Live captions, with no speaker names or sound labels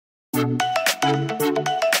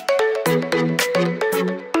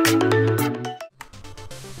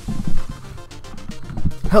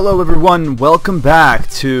Hello everyone, welcome back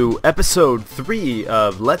to episode 3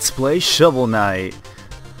 of Let's Play Shovel Knight.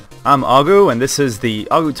 I'm Agu and this is the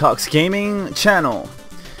Agu Talks Gaming channel.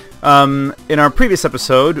 In our previous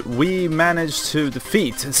episode we managed to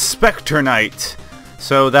defeat Spectre Knight.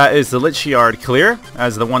 So that is the Lich Yard clear,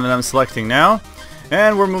 as the one that I'm selecting now.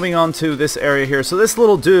 And we're moving on to this area here. So this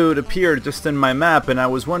little dude appeared just in my map and I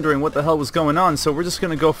was wondering what the hell was going on, so we're just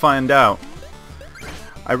gonna go find out.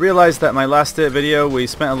 I realized that my last video we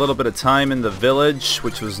spent a little bit of time in the village,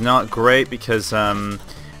 which was not great because it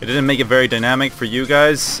didn't make it very dynamic for you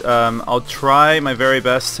guys. I'll try my very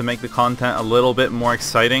best to make the content a little bit more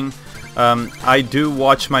exciting. I do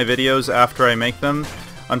watch my videos after I make them.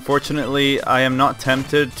 Unfortunately, I am not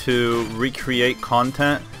tempted to recreate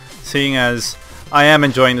content, seeing as I am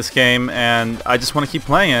enjoying this game and I just want to keep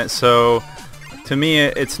playing it. So to me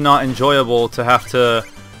it's not enjoyable to have to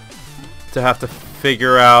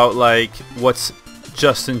figure out like what's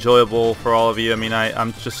just enjoyable for all of you. I mean,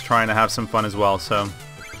 I'm just trying to have some fun as well, so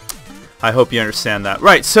I hope you understand that.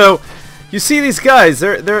 Right, so you see these guys,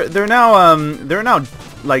 they're now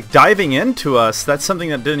like diving into us. That's something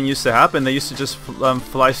that didn't used to happen. They used to just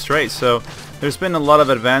fly straight. So there's been a lot of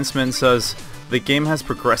advancements as the game has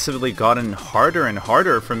progressively gotten harder and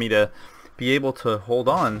harder for me to be able to hold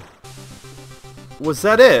on. Was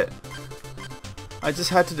that it? I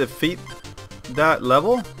just had to defeat that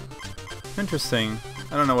level? Interesting.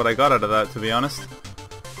 I don't know what I got out of that, to be honest.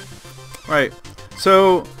 Right.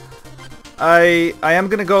 So I am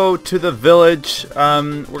gonna go to the village.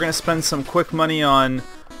 We're gonna spend some quick money on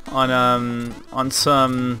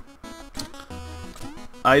some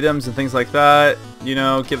items and things like that. You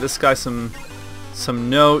know, give this guy some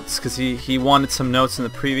notes because he wanted some notes in the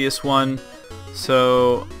previous one.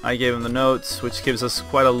 So I gave him the notes, which gives us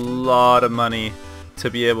quite a lot of money to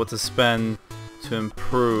be able to spend to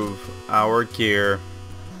improve our gear,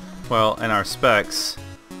 well, and our specs.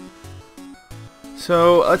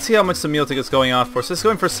 So let's see how much the meal ticket's going off for. So it's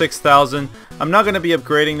going for 6,000. I'm not going to be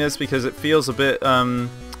upgrading this because it feels a bit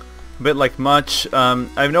like much.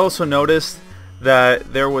 I've also noticed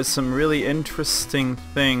that there was some really interesting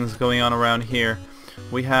things going on around here.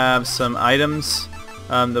 We have some items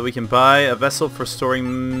that we can buy. A vessel for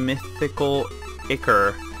storing mythical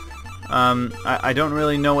ichor. I don't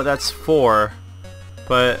really know what that's for,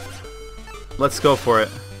 but let's go for it.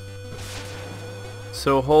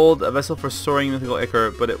 So hold a vessel for storing mythical ichor,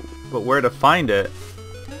 but where to find it?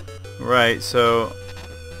 Right, so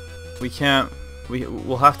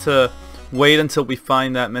we'll have to wait until we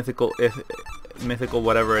find that mythical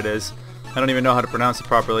whatever it is. I don't even know how to pronounce it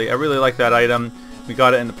properly. I really like that item. We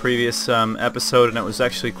got it in the previous episode and it was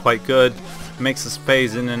actually quite good. It makes us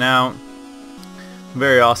phase in and out.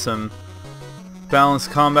 Very awesome.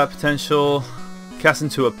 Balanced combat potential. Cast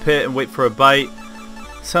into a pit and wait for a bite.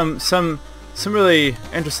 Some really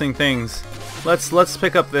interesting things. Let's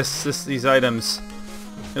pick up these items.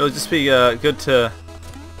 It'll just be good to.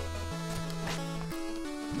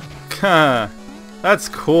 That's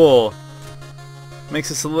cool.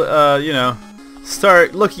 Makes us you know,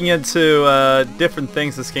 start looking into different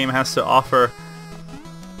things this game has to offer.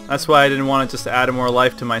 That's why I didn't want to just add more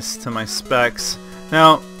life to my specs.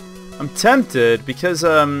 Now I'm tempted because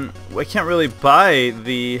I can't really buy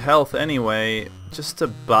the health anyway, just to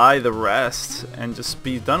buy the rest and just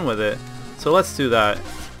be done with it. So let's do that.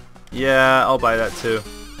 Yeah, I'll buy that too.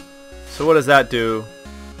 So what does that do?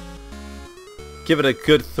 Give it a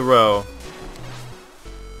good throw.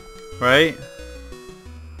 Right?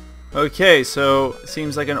 Okay, so it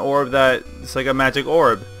seems like an orb it's like a magic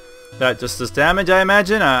orb that just does damage, I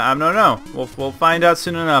imagine. I don't know. We'll find out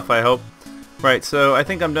soon enough, I hope. Right, so I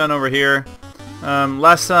think I'm done over here.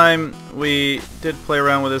 Last time we did play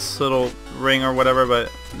around with this little ring or whatever, but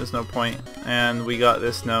there's no point. And we got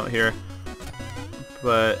this note here.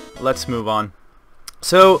 But let's move on.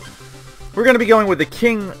 So we're going to be going with the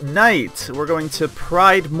King Knight. We're going to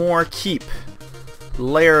Pridemore Keep,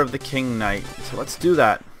 Lair of the King Knight. So let's do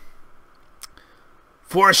that.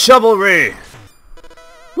 For chivalry!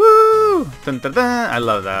 Woo! Dun, dun, dun. I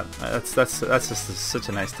love that. That's just such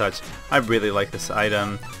a nice touch. I really like this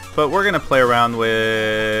item, but we're gonna play around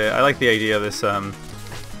with. I like the idea of this of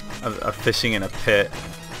fishing in a pit.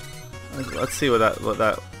 Let's see what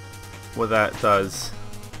that does.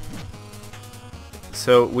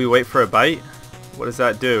 So we wait for a bite. What does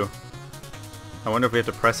that do? I wonder if we have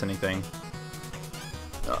to press anything.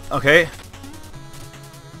 Okay.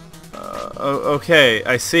 Okay,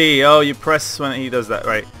 I see. Oh, you press when he does that,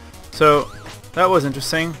 right? So that was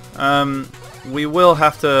interesting. We will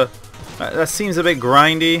have to That seems a bit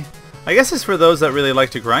grindy. I guess it's for those that really like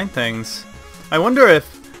to grind things. I wonder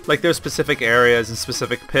if, like, there's specific areas and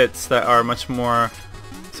specific pits that are much more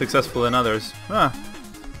successful than others. Huh.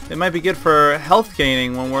 It might be good for health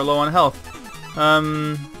gaining when we're low on health.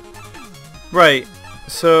 Right.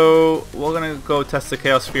 So, we're gonna go test the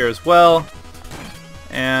Chaos Sphere as well.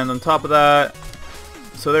 And on top of that...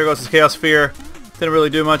 So there goes the Chaos Sphere. Didn't really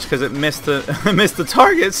do much because it missed the missed the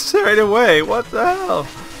target straight away. What the hell?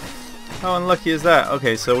 How unlucky is that?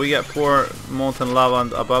 Okay, so we got 4 molten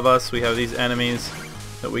lava above us. We have these enemies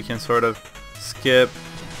that we can sort of skip.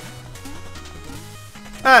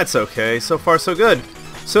 That's okay. So far, so good.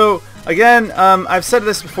 So again, I've said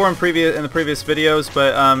this before in the previous videos,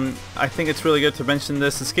 but I think it's really good to mention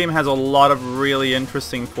this. This game has a lot of really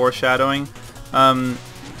interesting foreshadowing, and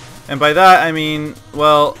by that I mean,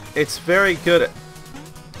 well, it's very good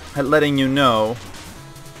at letting you know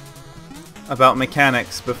about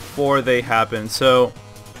mechanics before they happen. So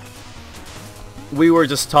we were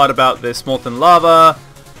just taught about this molten lava,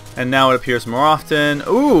 and now it appears more often.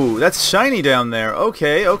 Ooh, that's shiny down there.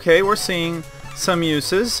 Okay, okay, we're seeing some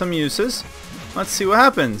uses, Let's see what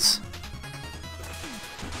happens.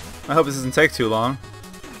 I hope this doesn't take too long.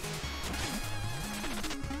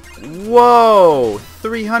 Whoa,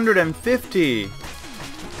 350.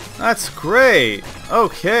 That's great.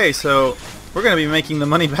 Okay, so we're gonna be making the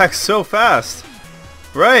money back so fast.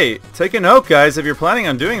 Right. Take a note, guys. If you're planning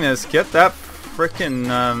on doing this, get that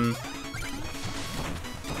frickin'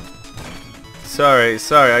 Sorry.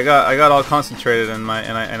 I got all concentrated and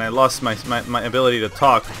I lost my ability to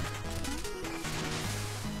talk.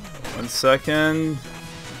 1 second.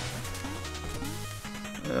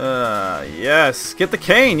 Yes. Get the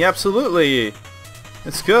cane. Yeah, absolutely.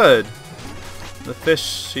 It's good. The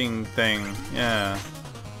fishing thing. Yeah.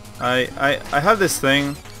 I have this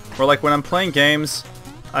thing where, like, when I'm playing games,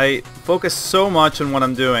 I focus so much on what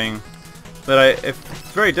I'm doing that it's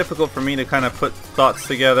very difficult for me to kind of put thoughts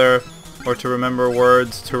together or to remember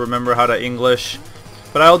words, to remember how to English.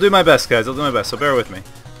 But I'll do my best, guys. I'll do my best, so bear with me.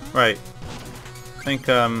 Right. I think,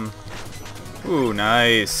 ooh,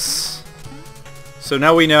 nice. So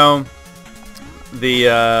now we know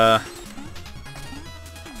the,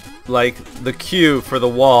 like, the cue for the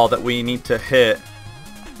wall that we need to hit.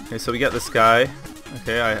 Okay, so we got this guy.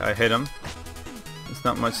 Okay, I hit him. There's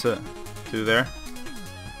not much to do there.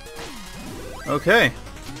 Okay.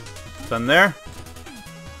 Done there.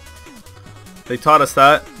 They taught us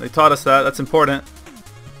that. That's important.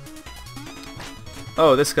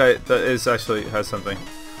 Oh, this guy that is actually has something.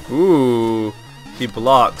 Ooh, he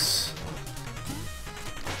blocks.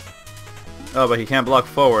 Oh, but he can't block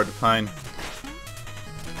forward. Fine.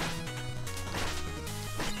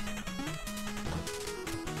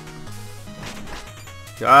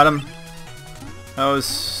 Got him. That was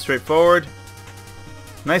straightforward.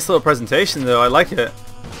 Nice little presentation, though. I like it.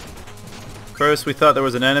 First, we thought there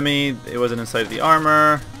was an enemy. It wasn't inside the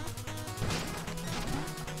armor.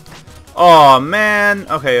 Oh man.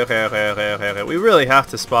 Okay. We really have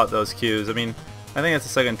to spot those cues. I mean, I think it's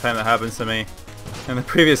the second time that happens to me. In the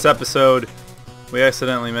previous episode, we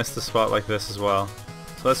accidentally missed a spot like this as well.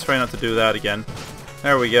 So let's try not to do that again.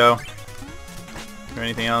 There we go. Is there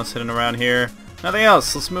anything else hidden around here? Nothing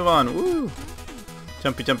else. Let's move on. Woo!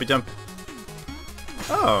 Jumpy, jumpy, jump.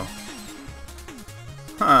 Oh.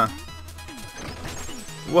 Huh.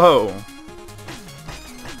 Whoa.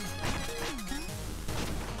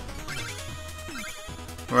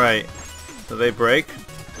 Right. So they break.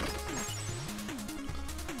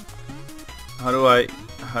 How do I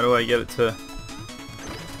get it to...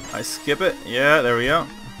 I skip it? Yeah, there we go.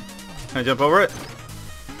 Can I jump over it?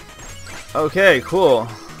 Okay, cool.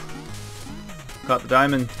 Got the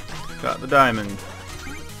diamond. Got the diamond.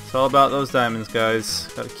 It's all about those diamonds, guys.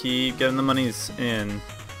 Gotta keep getting the monies in.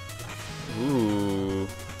 Ooh.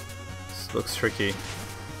 This looks tricky.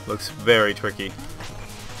 Looks very tricky.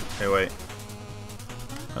 Hey, wait.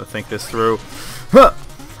 Gotta think this through. Huh!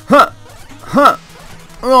 Huh! Huh!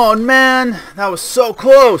 Oh, man! That was so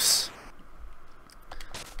close!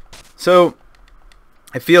 So,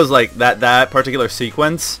 it feels like that particular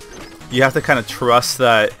sequence, you have to kind of trust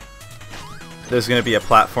that there's going to be a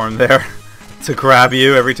platform there to grab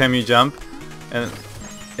you every time you jump, and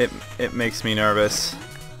it makes me nervous.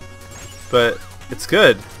 But it's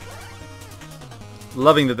good.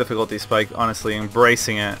 Loving the difficulty spike, honestly,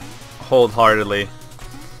 embracing it wholeheartedly.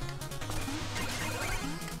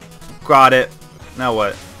 Got it. Now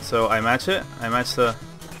what? So I match it? I match the...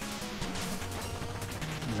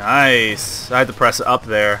 Nice! I had to press up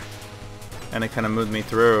there, and it kind of moved me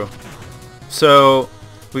through. So,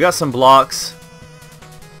 we got some blocks.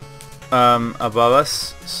 above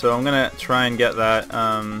us, so I'm gonna try and get that.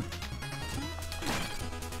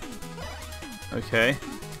 Okay.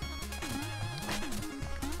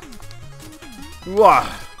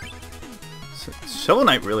 Wow. So Shovel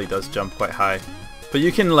Knight really does jump quite high, but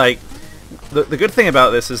you can like. The good thing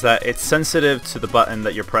about this is that it's sensitive to the button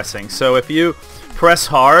that you're pressing. So if you press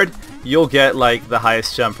hard, you'll get like the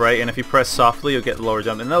highest jump, right? And if you press softly, you'll get the lower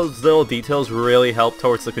jump. And those little details really help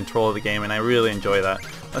towards the control of the game, and I really enjoy that.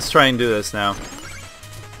 Let's try and do this now.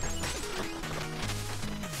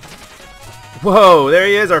 Whoa, there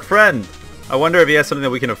he is, our friend. I wonder if he has something that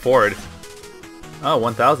we can afford. Oh,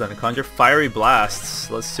 1,000. Conjure fiery blasts.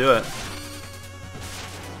 Let's do it.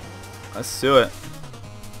 Let's do it.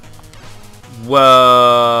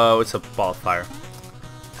 Whoa, it's a ball of fire.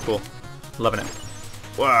 Cool. Loving it.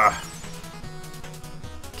 Wow.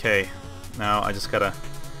 Okay, now I just gotta...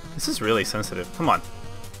 This is really sensitive. Come on.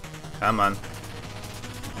 Come on.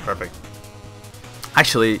 Perfect.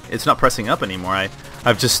 Actually, it's not pressing up anymore.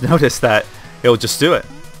 I've just noticed that it'll just do it.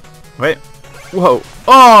 Wait. Whoa.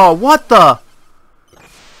 Oh, what the?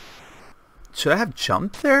 Should I have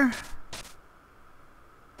jumped there?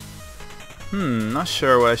 Not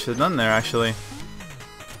sure what I should have done there, actually.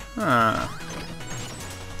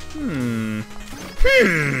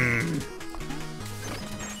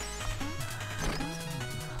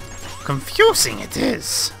 Confusing it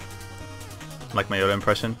is. Like my Yoda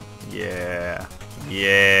impression? Yeah.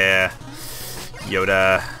 Yeah.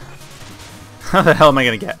 Yoda. How the hell am I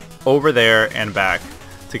gonna get over there and back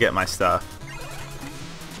to get my stuff?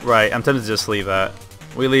 Right, I'm tempted to just leave that.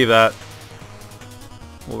 We leave that.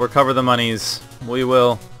 We'll recover the monies. We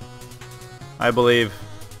will. I believe.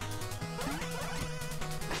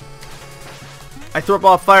 I throw a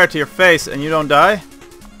ball of fire to your face and you don't die?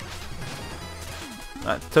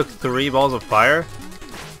 That took 3 balls of fire?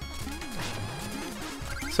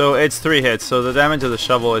 So it's 3 hits, so the damage of the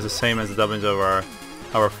shovel is the same as the damage of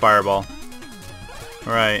our fireball.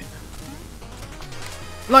 Alright.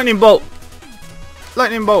 Lightning bolt!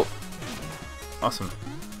 Lightning bolt! Awesome.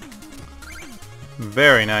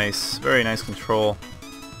 Very nice control.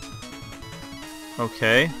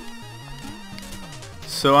 Okay.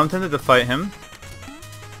 So I'm tempted to fight him,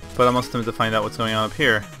 but I'm also tempted to find out what's going on up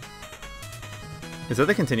here. Is that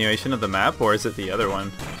the continuation of the map, or is it the other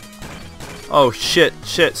one? Oh shit,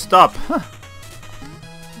 stop!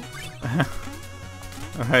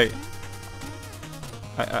 Alright.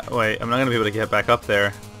 Wait, I'm not gonna be able to get back up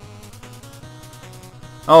there.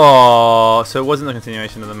 Oh, so it wasn't the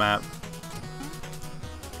continuation of the map.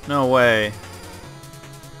 No way.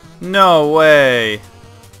 No way.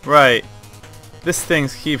 Right. This thing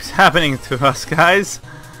keeps happening to us, guys.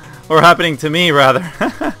 Or happening to me, rather.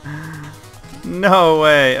 No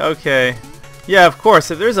way. Okay. Yeah, of course.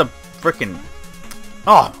 If there's a freaking...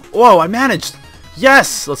 Oh! Whoa, I managed!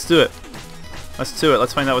 Yes! Let's do it. Let's do it.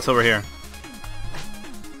 Let's find out what's over here.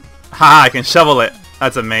 Ha! I can shovel it.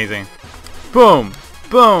 That's amazing. Boom!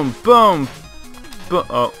 Boom! Boom! Boom!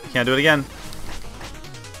 Oh, can't do it again.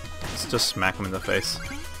 Let's just smack him in the face.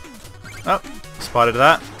 Oh, spotted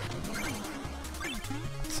that.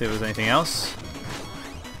 Let's see if there's anything else.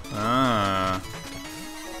 Not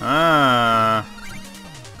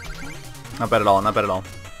bad at all, not bad at all.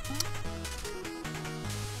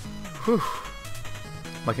 Whew.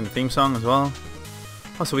 Liking the theme song as well.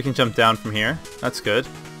 Oh, so we can jump down from here. That's good.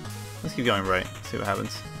 Let's keep going right. See what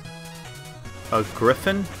happens. A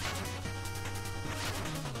griffin?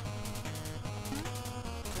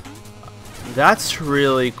 That's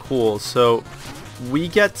really cool. So we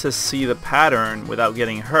get to see the pattern without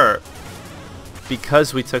getting hurt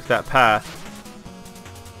because we took that path.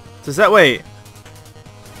 Does that... wait.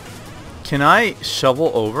 Can I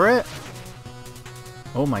shovel over it?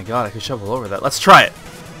 Oh my god, I can shovel over that. Let's try it.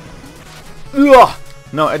 Ugh!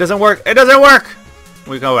 No, it doesn't work. It doesn't work!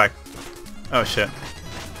 We go back. Oh shit.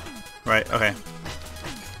 Right, okay.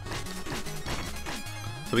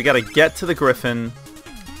 So we gotta get to the griffin.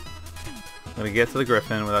 Gotta get to the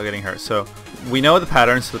griffin without getting hurt. So we know the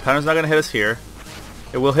pattern, so the pattern's not gonna hit us here.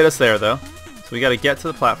 It will hit us there though. So we gotta get to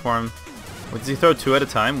the platform. Does he throw 2 at a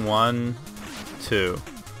time? 1, 2.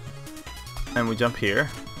 And we jump here.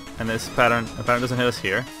 And this pattern, the pattern doesn't hit us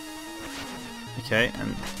here. Okay,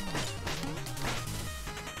 and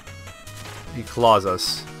he claws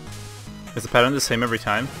us. Is the pattern the same every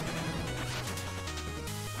time?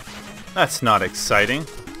 That's not exciting.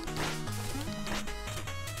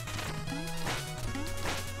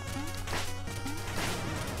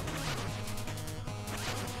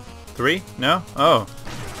 Three? No? Oh.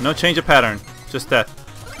 No change of pattern. Just death.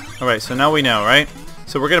 Alright, so now we know, right?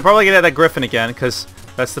 So we're gonna probably get at that griffin again, because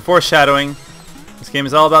that's the foreshadowing. Let's game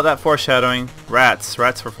is all about that foreshadowing. Rats.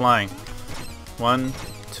 Rats for flying. 1,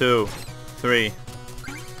 2, 3.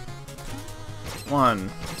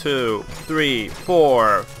 1, 2, 3,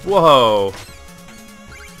 4. Whoa!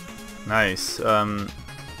 Nice.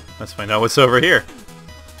 Let's find out what's over here.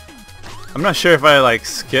 I'm not sure if I like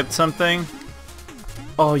skipped something.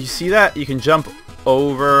 Oh, you see that? You can jump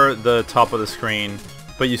over the top of the screen,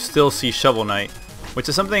 but you still see Shovel Knight, which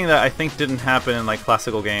is something that I think didn't happen in like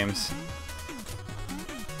classical games.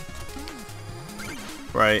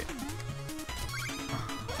 Right.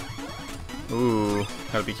 Ooh,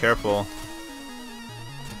 gotta be careful.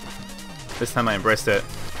 This time I embraced it.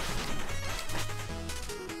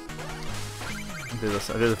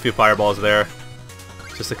 I did a few fireballs there,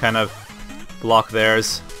 just to kind of block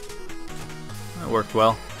theirs. That worked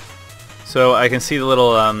well. So I can see the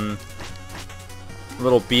little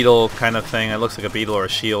little beetle kind of thing. It looks like a beetle or a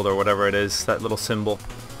shield or whatever it is. That little symbol.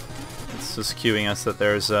 It's just cueing us that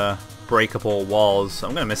there's breakable walls.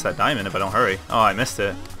 I'm gonna miss that diamond if I don't hurry. Oh, I missed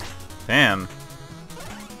it. Damn.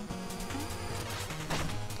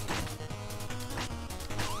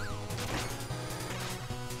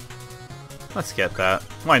 Let's get that.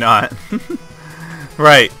 Why not?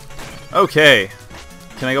 Right. Okay.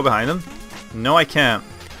 Can I go behind them? No, I can't.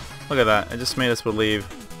 Look at that. It just made us believe.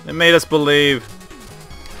 It made us believe.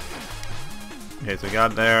 Okay, so we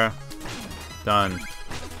got there. Done.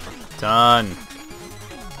 Done.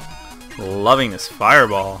 Loving this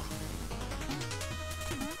fireball.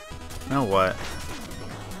 Now what?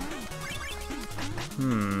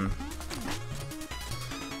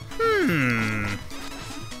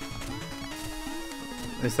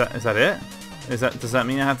 Is that it? Does that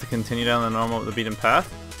mean I have to continue down the beaten path?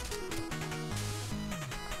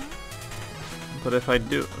 But if I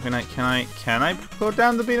do, can I go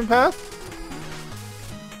down the beaten path?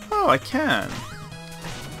 Oh, I can.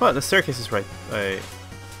 But the staircase is right. Wait,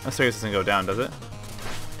 the staircase doesn't go down, does it?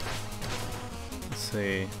 Let's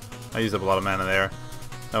see. I used up a lot of mana there.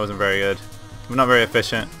 That wasn't very good. I'm not very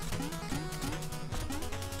efficient.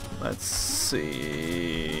 Let's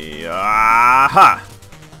see. Aha!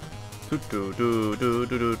 Okay.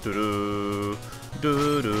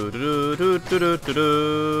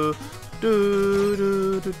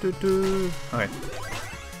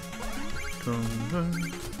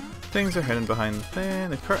 Things are hidden behind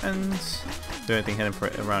the curtains. Is there anything hidden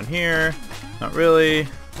around here? Not really.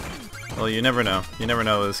 Well, you never know. You never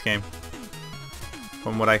know with this game.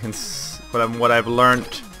 From what I can, what I've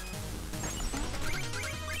learned.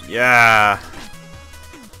 Yeah.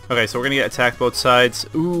 Okay, so we're gonna get attacked both sides.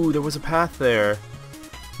 Ooh, there was a path there.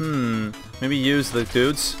 Maybe use the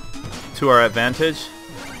dudes to our advantage,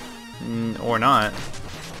 or not.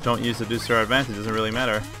 Don't use the dudes to our advantage. Doesn't really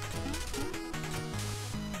matter.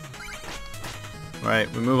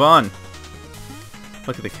 Right, we move on.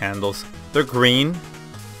 Look at the candles. They're green.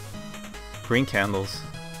 Green candles.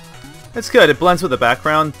 It's good. It blends with the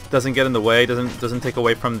background. Doesn't get in the way. Doesn't take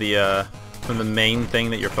away from the main thing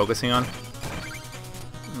that you're focusing on.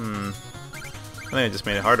 I think I just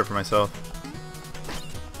made it harder for myself.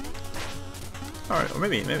 Alright, or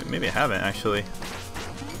maybe I haven't actually.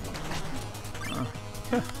 Yeah.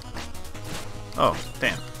 Oh,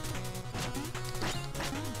 damn.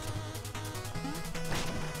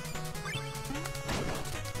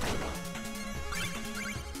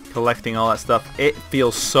 Collecting all that stuff. It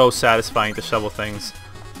feels so satisfying to shovel things.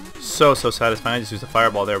 So satisfying. I just used a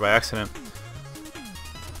fireball there by accident.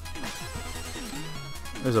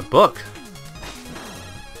 There's a book.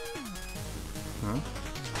 Huh?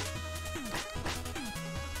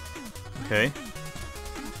 Okay.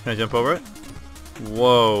 Can I jump over it?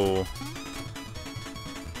 Whoa.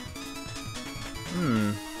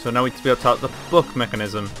 So now we built out the book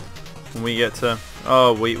mechanism. And we get to...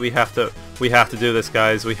 Oh, we have to do this,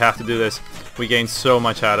 guys. We have to do this. We gain so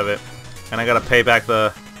much out of it. And I gotta pay back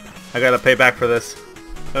the... I gotta pay back for this.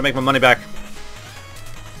 Gotta make my money back.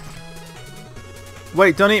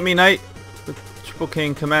 Wait, don't eat me, knight. The Triple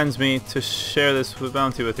King commands me to share this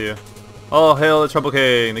bounty with you. All hail the Triple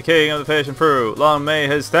King, the king of the fish and fruit. Long may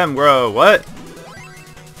his stem grow. What?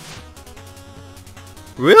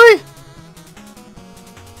 Really?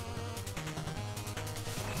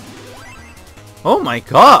 Oh my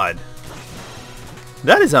god.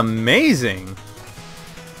 That is amazing.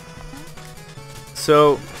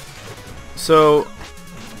 So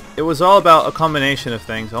it was all about a combination of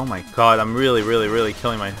things. Oh my god, I'm really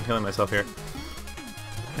killing myself here.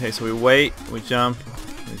 Okay, so we wait, we jump,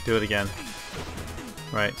 we do it again.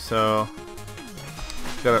 Right, so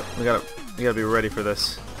we gotta be ready for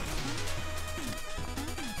this.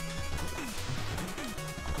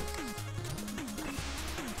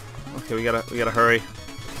 Okay, we gotta hurry.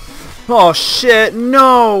 Oh shit!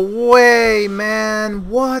 No way, man!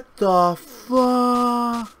 What the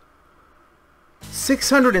fuck?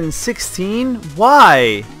 616?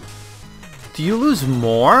 Why? Do you lose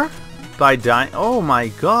more by dying? Oh my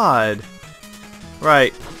god!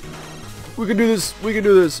 Right. We can do this. We can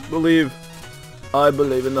do this. Believe. I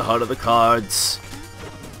believe in the heart of the cards.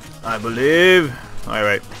 I believe.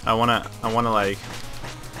 Alright, I wanna like...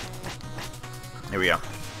 Here we go.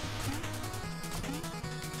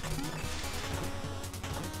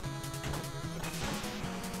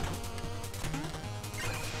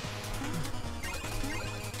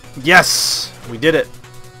 Yes! We did it!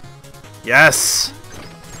 Yes!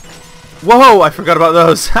 Whoa! I forgot about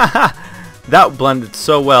those! That blended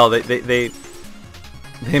so well. They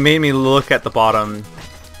made me look at the bottom.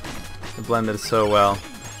 It blended so well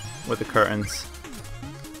with the curtains.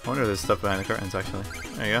 I wonder if there's stuff behind the curtains, actually.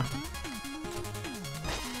 There you go.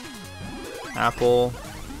 Apple.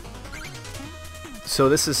 So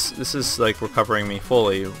this is like recovering me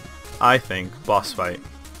fully, I think. Boss fight.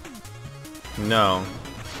 No.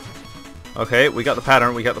 Okay, we got the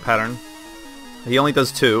pattern. We got the pattern. He only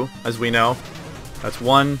does 2, as we know. That's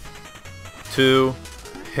 1, 2,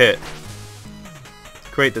 hit.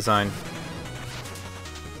 Great design.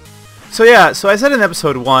 So yeah, so I said in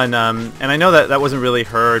episode 1, and I know that wasn't really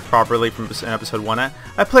heard properly from in episode 1. I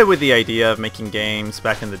played with the idea of making games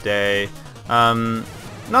back in the day.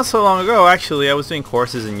 Not so long ago, actually, I was doing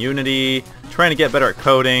courses in Unity, trying to get better at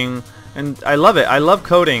coding, and I love it. I love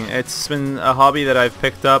coding. It's been a hobby that I've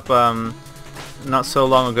picked up not so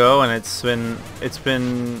long ago, and it's been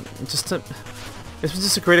just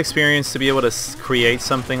a great experience to be able to create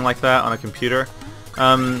something like that on a computer.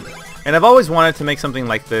 And I've always wanted to make something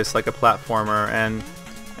like this, like a platformer,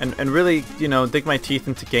 and really, you know, dig my teeth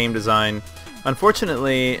into game design.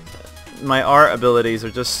 Unfortunately, my art abilities are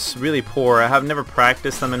just really poor. I have never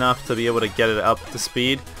practiced them enough to be able to get it up to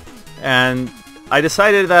speed. And I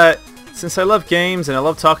decided that since I love games and I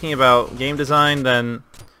love talking about game design, then,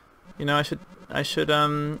 you know, I should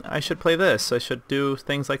play this. I should do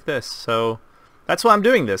things like this. So that's why I'm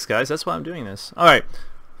doing this, guys. That's why I'm doing this. All right.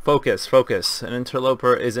 Focus, focus. An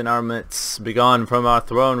interloper is in our midst. Begone from our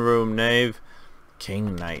throne room, knave.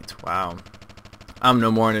 King Knight. Wow. I'm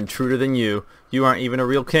no more an intruder than you. You aren't even a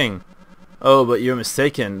real king. Oh, but you're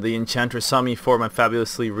mistaken. The enchantress saw me for my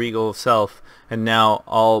fabulously regal self, and now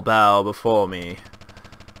all bow before me.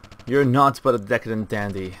 You're naught but a decadent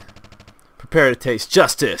dandy. Prepare to taste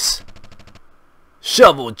justice.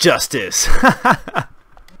 Shovel justice.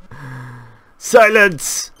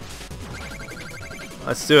 Silence.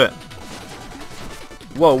 Let's do it.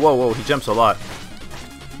 Whoa, whoa, whoa. He jumps a lot.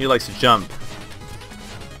 He likes to jump.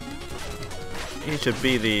 He should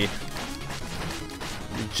be the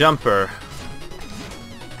jumper.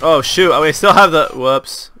 Oh, shoot. Oh, we still have the...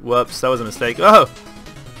 Whoops. Whoops. That was a mistake. Oh!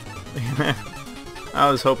 I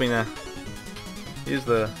was hoping to use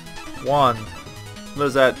the wand. What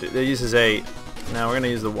does that do? It uses 8. Now we're going to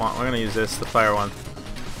use the wand. We're going to use this, the fire one.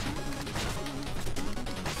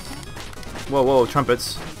 Whoa, whoa,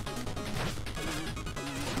 trumpets.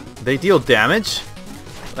 They deal damage?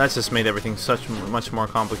 That's just made everything much more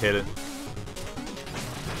complicated.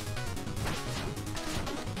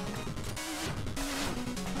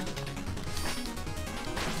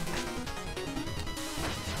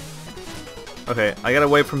 Okay, I gotta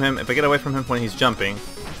away from him. If I get away from him when he's jumping,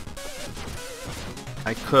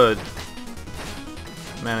 I could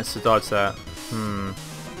manage to dodge that. We're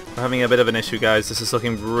having a bit of an issue, guys. This is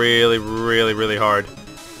looking really, really, really hard.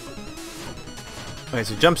 Okay,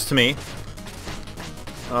 so he jumps to me.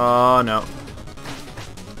 Oh, no.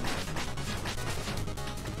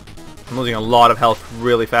 I'm losing a lot of health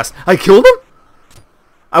really fast. I killed him?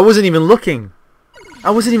 I wasn't even looking.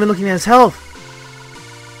 I wasn't even looking at his health.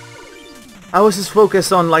 I was just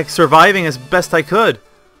focused on, like, surviving as best I could.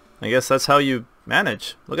 I guess that's how you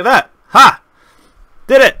manage. Look at that. Ha!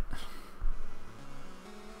 Did it!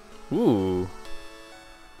 Ooh.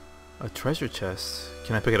 A treasure chest.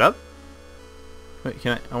 Can I pick it up? Wait,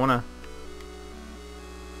 can I wanna...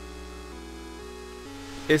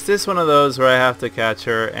 Is this one of those where I have to catch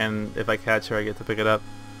her, and if I catch her I get to pick it up?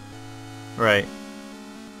 Right.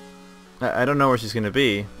 I don't know where she's gonna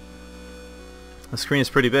be. The screen is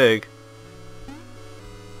pretty big.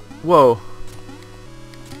 Whoa.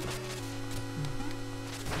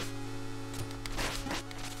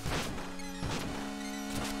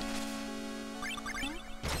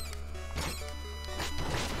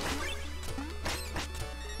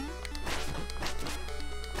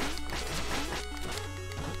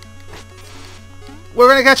 We're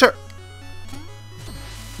gonna catch her!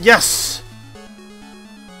 Yes!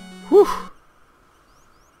 Whew! Whew.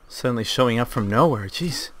 Suddenly showing up from nowhere.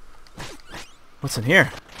 Jeez. What's in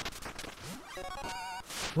here?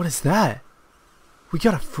 What is that? We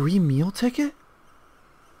got a free meal ticket?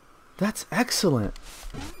 That's excellent.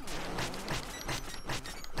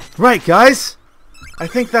 Right, guys. I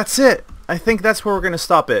think that's it. I think that's where we're going to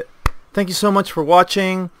stop it. Thank you so much for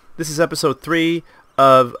watching. This is episode 3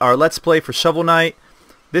 of our Let's Play for Shovel Knight.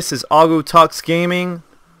 This is Agu Talks Gaming,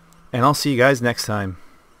 and I'll see you guys next time.